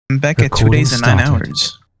I'm back at 2 days and 9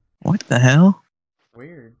 hours. What the hell?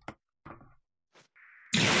 Weird.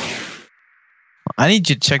 I need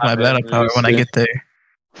you to check my battle power when I get there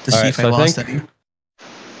to see if I lost any.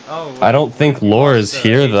 Oh, I don't think Lore is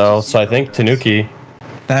here though, so I think Tanuki.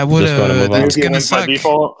 That would that's gonna suck. By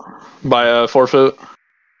default, by forfeit.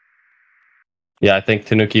 Yeah, I think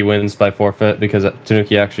Tanuki wins by forfeit because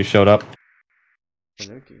Tanuki actually showed up.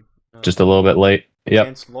 Tanuki. No. Just a little bit late.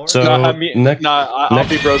 Yep. So I'll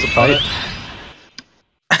be bro's opponent.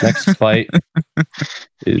 Next fight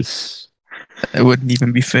is. It wouldn't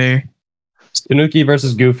even be fair. Tanuki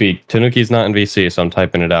versus Goofy. Tanuki's not in VC, so I'm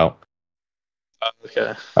typing it out.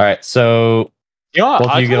 Okay. All right, so both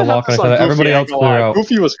of you get a lock on each other. Everybody else clear out.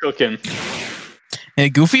 Goofy was cooking. Yeah,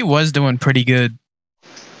 Goofy was doing pretty good.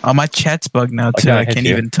 Oh, my chat's bugged now too. I can't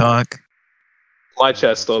even talk. My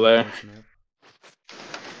chat's still there.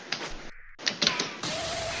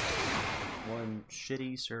 One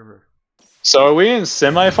shitty server. So are we in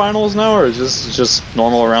semifinals now, or is this just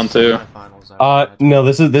normal round 2? No,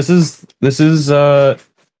 this is this is just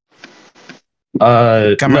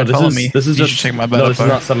check my no, this is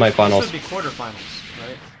not This semifinals. would be quarterfinals,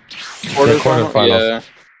 right? Quarterfinals.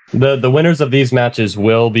 Yeah. The winners of these matches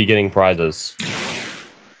will be getting prizes.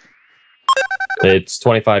 It's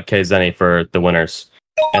 25k Zenny for the winners,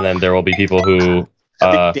 and then there will be people who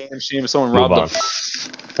damn shame someone robbed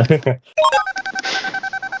them.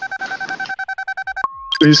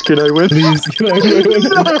 Please, can I win? Please, can I win?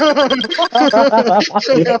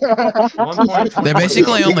 They're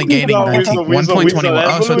basically only gaining 1.21.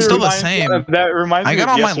 Oh, so it's still the same. That reminds me. I got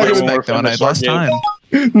all my likes back though, and I lost time.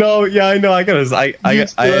 No, yeah, I know. I had to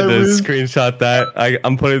screenshot that.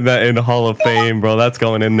 I'm putting that in the Hall of Fame, bro. That's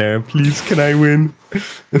going in there. Please, can I win?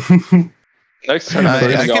 Next time, I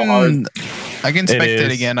can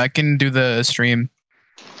spectate again. I can do the stream.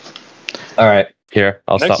 All right. Here,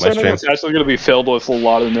 I'll stop my stream. It's actually going to be filled with a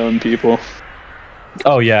lot of known people.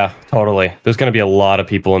 Oh yeah, totally. There's going to be a lot of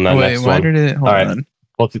people in that next one. Hold on.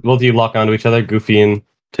 Both of you lock onto each other, Goofy and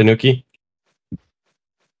Tanuki.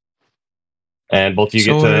 And both of you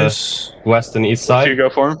get to west and east side. You go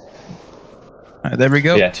for him. All right, there we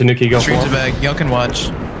go. Yeah, Tanuki go for him. Back. Y'all can watch.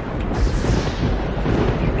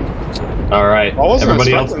 All right,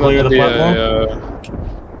 everybody else clear the platform.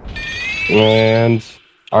 And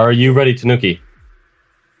are you ready, Tanuki?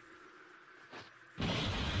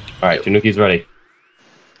 All right, Tanuki's ready.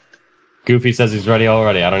 Goofy says he's ready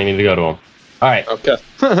already. I don't even need to go to him. All right. Okay.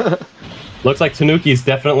 Looks like Tanuki's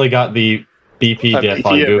definitely got the BP diff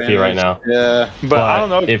on Goofy right now. Yeah, but I don't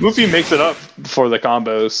know. Goofy makes it up for the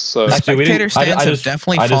combos. So actually, stands have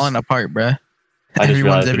definitely fallen apart, bruh. I just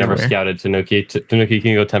realized we never scouted Tanuki. Tanuki,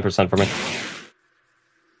 can you go 10% for me?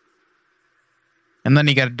 And then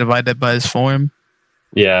you got to divide that by his form.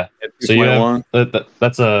 Yeah. So you have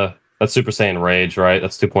that's Super Saiyan Rage, right?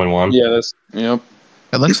 That's 2.1. Yeah, yep.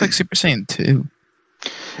 It looks like Super Saiyan 2.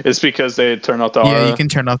 It's because they turned off the aura. Yeah, you can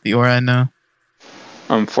turn off the aura now.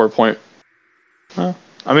 4 point. I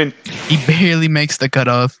mean, he barely makes the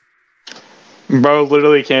cutoff. Bro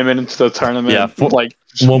literally came into the tournament like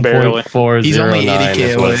 1.409 He's only 80k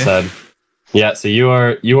is what it said. Yeah, so you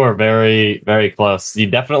are very, very close. You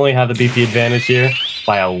definitely have the BP advantage here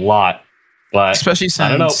by a lot. But especially since I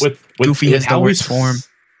don't know, with Goofy has the worst form.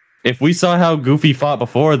 If we saw how Goofy fought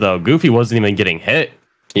before, though, Goofy wasn't even getting hit.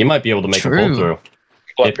 He might be able to make a pull through.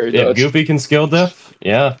 If Goofy can skill diff,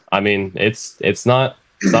 yeah, I mean, it's not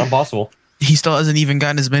impossible. He still hasn't even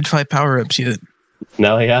gotten his mid-fight power-ups yet.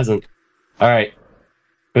 No, he hasn't. All right.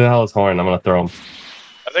 Who the hell is Horn? I'm going to throw him.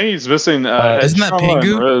 I think he's missing... isn't that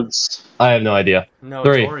Pingu? I have no idea. No,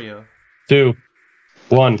 3, 2,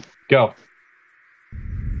 1, go.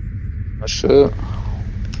 Oh, shit.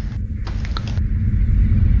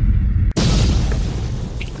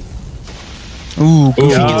 Ooh,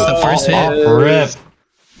 Goofy gets the first hit. Rip.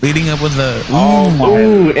 Leading up with the...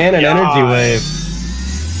 Ooh, and an energy wave.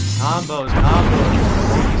 Combos,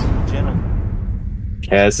 ladies and gentlemen.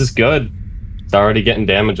 Yeah, this is good. It's already getting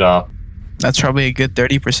damage off. That's probably a good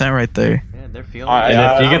 30% right there. Yeah, they're feeling it. And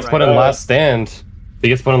if he gets put in last stand,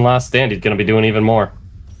 he's going to be doing even more.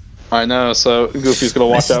 I know, so Goofy's going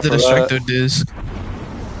to watch out for that. This is the Destructo Disc.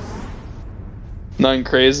 Nothing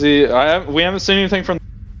crazy. We haven't seen anything from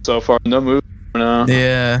so far. No move. No.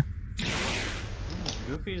 Yeah.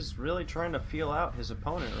 Goofy's really trying to feel out his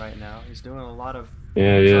opponent right now. He's doing a lot of...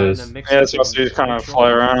 Yeah, he is. Yeah, so he's kind of fly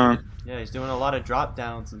around. Yeah, he's doing a lot of drop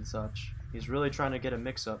downs and such. He's really trying to get a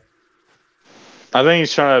mix-up. I think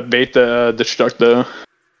he's trying to bait the Destructo.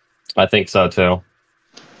 I think so, too.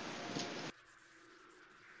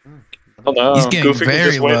 I don't know. He's getting Goofy very can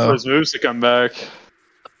just wait low. for his moves to come back.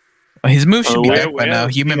 His move should be we- back we by now.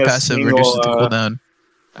 haven't Human seen a passive single, reduces the cooldown.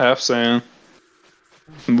 Half sand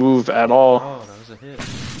move at all. Oh, that was a hit.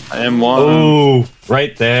 M1. Oh,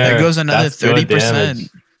 right there. There goes another That's good 30%. damage.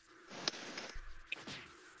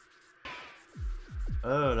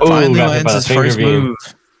 Oh, Oh, Finally got hit by lands the his first finger beam.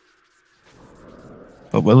 move.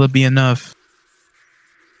 But will it be enough?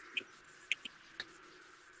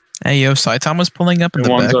 Hey, yo, Saitan was pulling up in the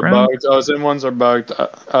M1s are background. bugged. Oh, M1s are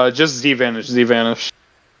bugged. Just Z vanish. Z vanish.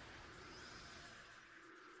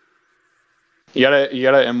 You gotta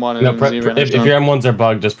M1 and No, then Z vanish. if your M1s are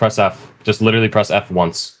bugged, just press F. Just literally press F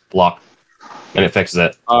once. Block. And it fixes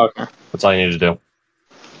it. Oh, okay. That's all you need to do.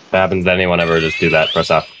 If it happens to anyone ever, just do that.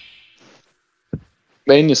 Press F.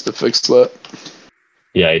 They needs to fix that.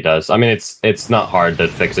 Yeah, he does. I mean, it's not hard to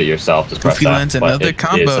fix it yourself. Just press If he F. lands but another it is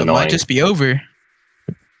combo, it annoying. might just be over.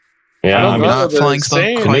 Yeah, I mean, not flying slow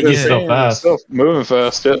quite Tanuki's yet. still fast. Still moving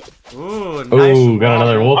fast. Yeah. Ooh, nice. Ooh, got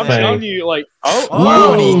another wolf I'm fang. telling you, like,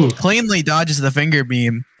 Wow, and Ooh. he cleanly dodges the finger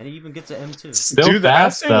beam. And he even gets an M2. Still dude,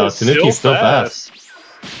 fast, that though. is Tanuki's still fast.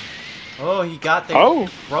 Oh, he got the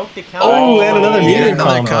broke the counter. Oh, and another He meter had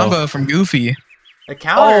another combo. combo from Goofy. The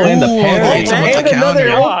counter. Oh, and the Ooh, parry. hits him with And the another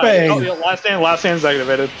counter. wolf fang. Oh, yeah, last stand's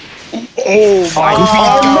activated. Oh my Goofy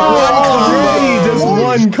god. got Already just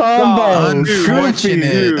one combo. Unfortunate.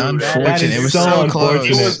 Dude, Unfortunate. that is It was so so It unfortunate.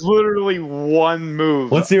 close. was literally one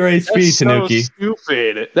move. What's your HP, That's so Tanuki?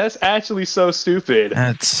 stupid. That's actually so stupid.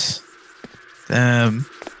 That's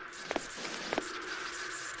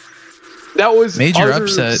That was Major utter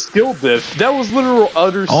upset. skill diff. That was literal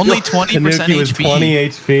utter only skill. 20% Tanuki was HP. 20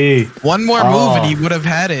 HP. One more move and he would have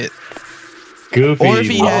had it. Goofy. Or if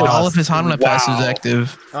he had all of lost. his Hanma passives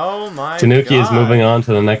active. Oh my Tanuki god. is moving on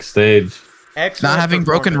to the next stage. Excellent Not having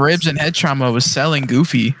broken performance. ribs and head trauma was selling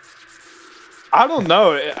Goofy. I don't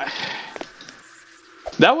know.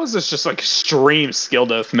 That was just like extreme skill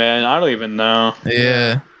diff, man. I don't even know.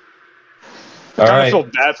 Yeah. All I kind right. of feel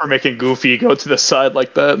bad for making Goofy go to the side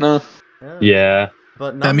like that. No. Yeah.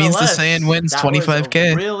 But That means the nonetheless, Saiyan wins that was a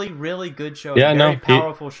 25K. Really, really good showing. Yeah, no, Very he-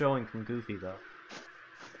 powerful showing from Goofy, though.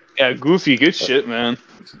 Yeah, Goofy, good shit, man.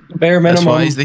 Bare That's minimum. why he's the